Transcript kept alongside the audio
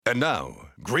And now,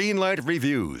 Greenlight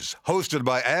Reviews, hosted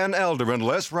by Ann Elder and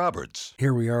Les Roberts.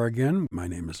 Here we are again. My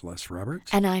name is Les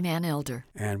Roberts. And I'm Ann Elder.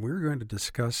 And we're going to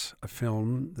discuss a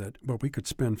film that, well, we could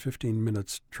spend 15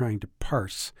 minutes trying to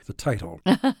parse the title.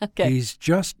 Okay. He's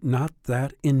Just Not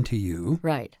That Into You.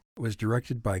 Right. It was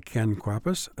directed by Ken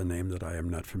Kwapis, a name that I am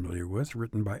not familiar with,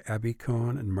 written by Abby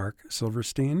Cohen and Mark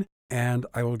Silverstein. And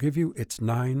I will give you its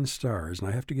 9 stars, and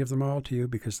I have to give them all to you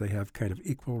because they have kind of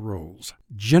equal roles.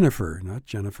 Ginnifer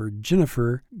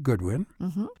Goodwin,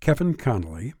 Kevin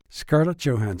Connolly, Scarlett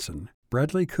Johansson,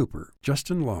 Bradley Cooper,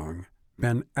 Justin Long,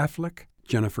 Ben Affleck,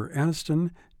 Jennifer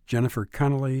Aniston, Jennifer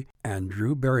Connelly, and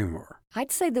Drew Barrymore.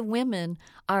 I'd say the women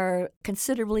are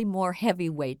considerably more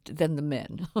heavyweight than the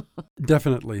men.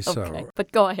 Definitely so. Okay,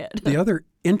 but go ahead. The other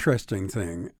interesting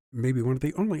thing, maybe one of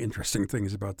the only interesting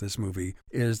things about this movie,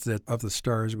 is that of the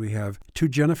stars we have 2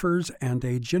 Jennifers and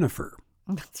a Jennifer.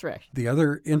 That's right. The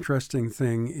other interesting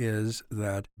thing is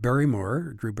that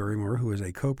Drew Barrymore, who is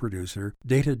a co-producer,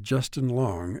 dated Justin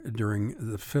Long during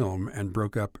the film and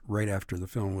broke up right after the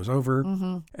film was over.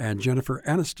 And Jennifer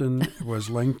Aniston was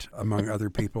linked, among other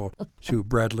people, to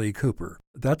Bradley Cooper.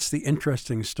 That's the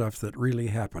interesting stuff that really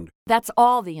happened. That's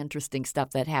all the interesting stuff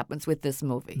that happens with this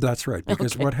movie. That's right,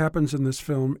 because what happens in this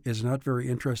film is not very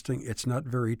interesting. It's not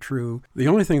very true. The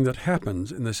only thing that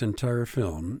happens in this entire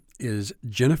film is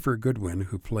Ginnifer Goodwin,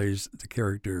 who plays the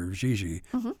character of Gigi,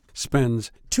 spends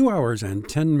 2 hours and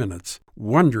 10 minutes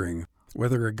wondering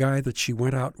whether a guy that she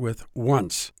went out with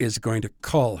once is going to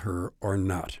call her or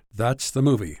not. That's the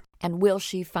movie. And will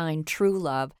she find true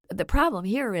love? The problem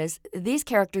here is these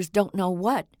characters don't know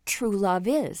what true love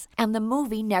is. And the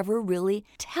movie never really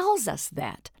tells us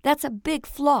that. That's a big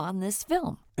flaw in this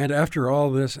film. And after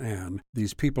all this, Anne,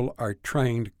 these people are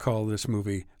trying to call this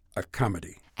movie a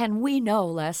comedy. And we know,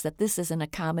 Les, that this isn't a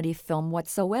comedy film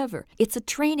whatsoever. It's a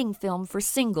training film for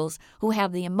singles who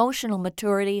have the emotional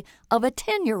maturity of a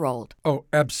 10-year-old. Oh,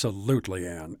 absolutely,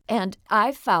 Anne. And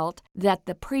I felt that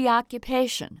the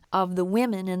preoccupation of the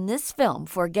women in this film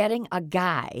for getting a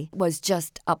guy was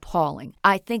just appalling.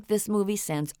 I think this movie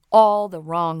sends all the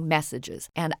wrong messages.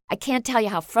 And I can't tell you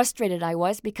how frustrated I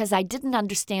was because I didn't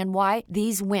understand why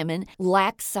these women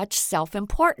lack such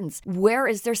self-importance. Where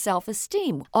is their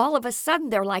self-esteem? All of a sudden,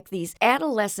 they're like these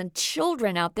adolescent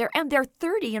children out there, and they're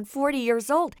 30 and 40 years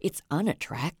old. It's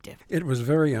unattractive. It was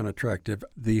very unattractive.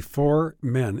 The 4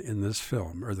 men in this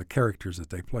film, or the characters that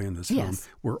they play in this film,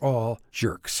 were all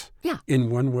jerks. Yeah. In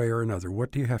one way or another.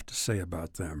 What do you have to say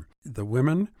about them? The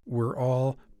women were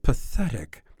all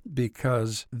pathetic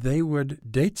because they would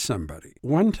date somebody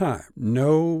one time,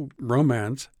 no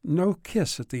romance, no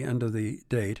kiss at the end of the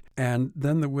date, and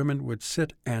then the women would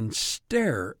sit and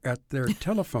stare at their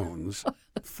telephones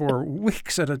for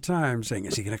weeks at a time saying,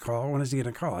 is he going to call? When is he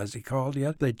going to call? Has he called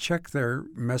yet? They'd check their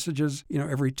messages,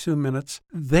 every 2 minutes.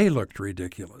 They looked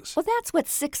ridiculous. Well, that's what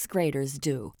 6th graders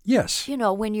do. Yes.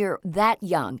 When you're that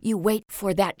young, you wait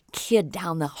for that kid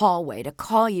down the hallway to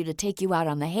call you to take you out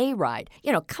on the hayride.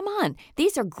 Come on.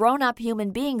 These are grown-up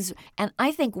human beings. And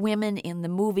I think women in the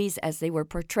movies, as they were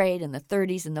portrayed in the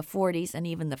 30s and the 40s and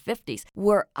even the 50s,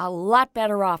 were a lot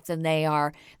better off than they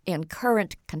are in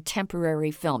current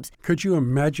contemporary films. Could you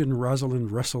imagine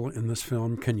Rosalind Russell in this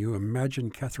film? Can you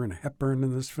imagine Katharine Hepburn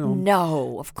in this film?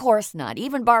 No, of course not.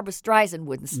 Even Barbra Streisand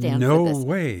wouldn't stand for this. No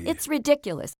way. It's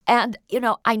ridiculous. And,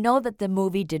 I know that the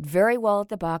movie did very well at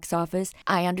the box office.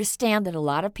 I understand that a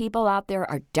lot of people out there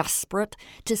are desperate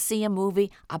to see a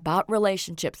movie about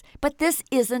relationships. But this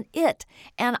isn't it.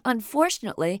 And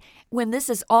unfortunately, when this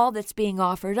is all that's being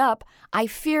offered up, I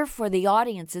fear for the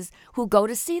audiences who go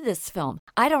to see this film.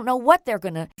 I don't know what they're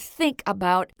going to think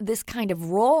about this kind of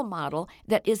role model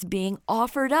that is being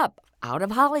offered up out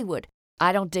of Hollywood.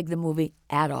 I don't dig the movie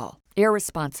at all.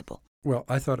 Irresponsible. Well,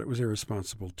 I thought it was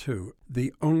irresponsible, too.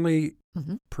 The only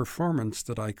performance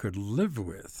that I could live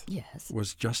with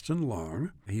was Justin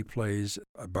Long. He plays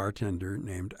a bartender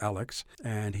named Alex,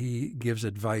 and he gives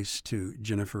advice to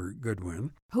Ginnifer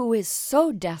Goodwin, who is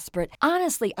so desperate.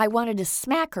 Honestly, I wanted to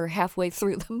smack her halfway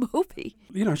through the movie.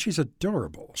 She's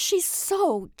adorable. She's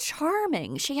so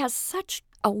charming. She has such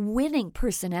a winning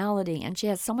personality, and she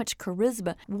has so much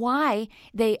charisma. Why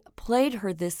they played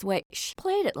her this way? She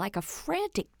played it like a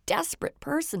frantic, desperate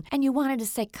person. And you wanted to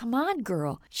say, come on,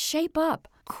 girl, shape up,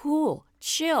 cool,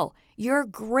 chill. You're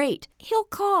great. He'll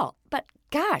call. But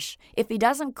gosh, if he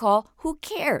doesn't call, who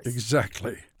cares?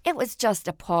 Exactly. It was just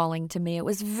appalling to me. It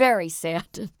was very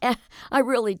sad. I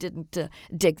really didn't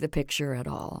dig the picture at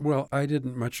all. Well, I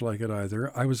didn't much like it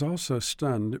either. I was also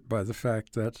stunned by the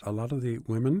fact that a lot of the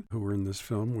women who were in this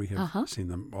film, we have seen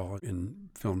them all in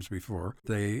films before,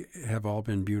 they have all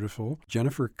been beautiful.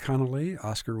 Jennifer Connelly,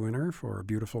 Oscar winner for A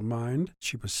Beautiful Mind.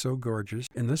 She was so gorgeous.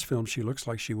 In this film, she looks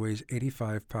like she weighs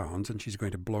 85 pounds and she's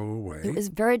going to blow away. It was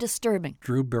very disturbing.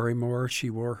 Drew Barrymore, she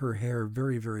wore her hair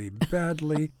very, very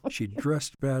badly. She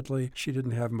dressed badly. She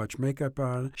didn't have much makeup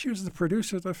on. She was the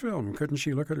producer of the film. Couldn't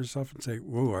she look at herself and say,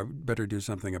 whoa, I better do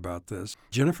something about this?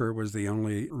 Jennifer was the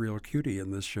only real cutie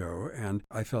in this show, and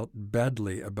I felt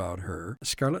badly about her.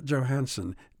 Scarlett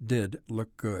Johansson did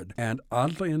look good. And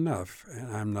oddly enough,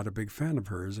 and I'm not a big fan of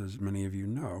hers, as many of you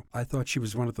know, I thought she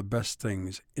was one of the best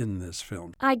things in this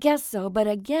film. I guess so, but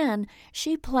again,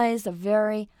 she plays a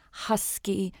very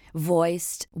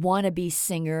husky-voiced wannabe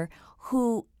singer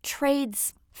who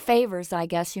trades favors, I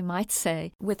guess you might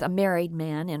say, with a married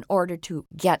man in order to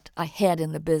get ahead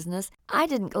in the business. I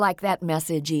didn't like that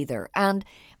message either. And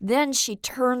then she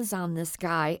turns on this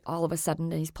guy all of a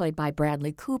sudden, and he's played by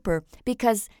Bradley Cooper,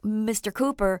 because Mr.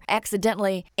 Cooper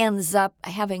accidentally ends up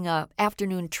having an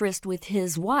afternoon tryst with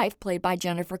his wife, played by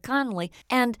Jennifer Connelly,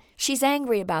 and she's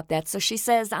angry about that. So she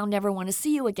says, I'll never want to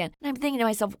see you again. And I'm thinking to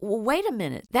myself, well, wait a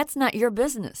minute. That's not your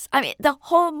business. I mean, the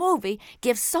whole movie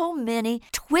gives so many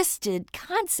twisted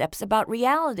concepts about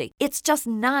reality. It's just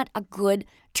not a good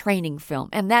training film,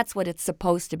 and that's what it's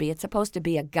supposed to be. It's supposed to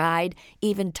be a guide,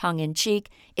 even tongue-in-cheek.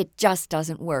 It just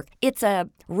doesn't work. It's a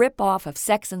rip-off of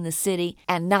Sex and the City,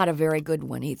 and not a very good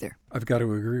one either. I've got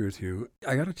to agree with you.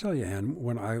 I got to tell you, Ann,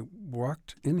 when I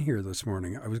walked in here this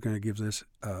morning, I was going to give this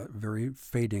a very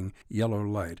fading yellow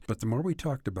light. But the more we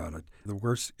talked about it, the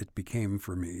worse it became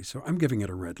for me. So I'm giving it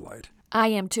a red light. I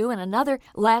am too. And another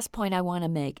last point I want to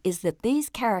make is that these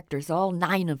characters, all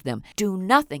 9 of them, do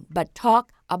nothing but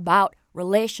talk about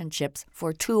relationships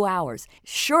for 2 hours.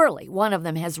 Surely one of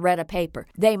them has read a paper.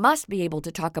 They must be able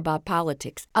to talk about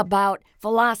politics, about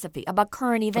philosophy, about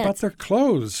current events. About their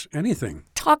clothes, anything.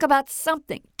 Talk about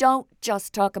something. Don't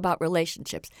just talk about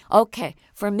relationships. Okay,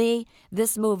 for me,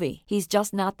 this movie, he's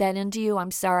just not that into you.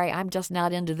 I'm sorry, I'm just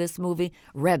not into this movie.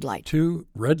 Red light. 2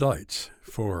 red lights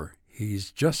for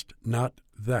He's Just Not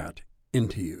That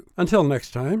Into You. Until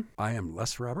next time, I am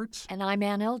Les Roberts. And I'm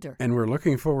Ann Elder. And we're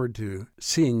looking forward to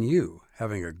seeing you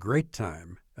having a great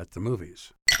time at the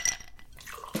movies.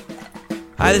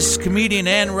 Hi, this is comedian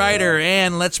and writer,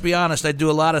 and let's be honest, I do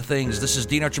a lot of things. This is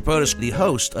Dino Tripodis, the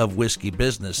host of Whiskey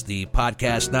Business, the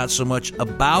podcast not so much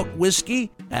about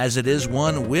whiskey as it is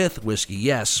one with whiskey.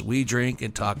 Yes, we drink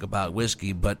and talk about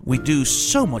whiskey, but we do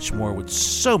so much more with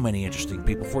so many interesting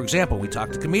people. For example, we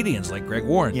talk to comedians like Greg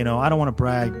Warren. You know, I don't want to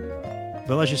brag,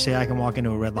 but let's just say I can walk into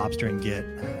a Red Lobster and get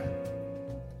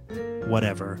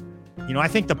whatever. You know, I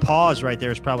think the pause right there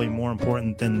is probably more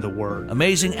important than the word.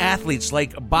 Amazing athletes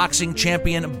like boxing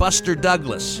champion Buster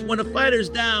Douglas. When a fighter's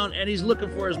down and he's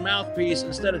looking for his mouthpiece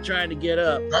instead of trying to get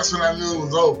up. That's when I knew it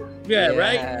was over. Yeah,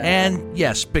 right? And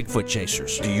yes, Bigfoot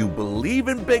chasers. Do you believe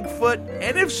in Bigfoot?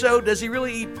 And if so, does he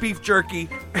really eat beef jerky?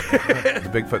 The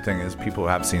Bigfoot thing is people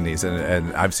have seen these,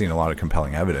 and I've seen a lot of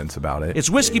compelling evidence about it. It's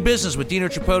Whiskey Business with Dino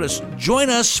Tripodis. Join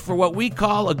us for what we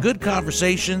call a good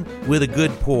conversation with a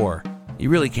good pour. You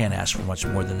really can't ask for much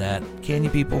more than that, can you,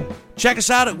 people? Check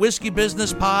us out at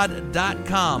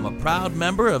whiskeybusinesspod.com, a proud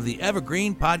member of the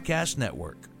Evergreen Podcast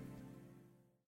Network.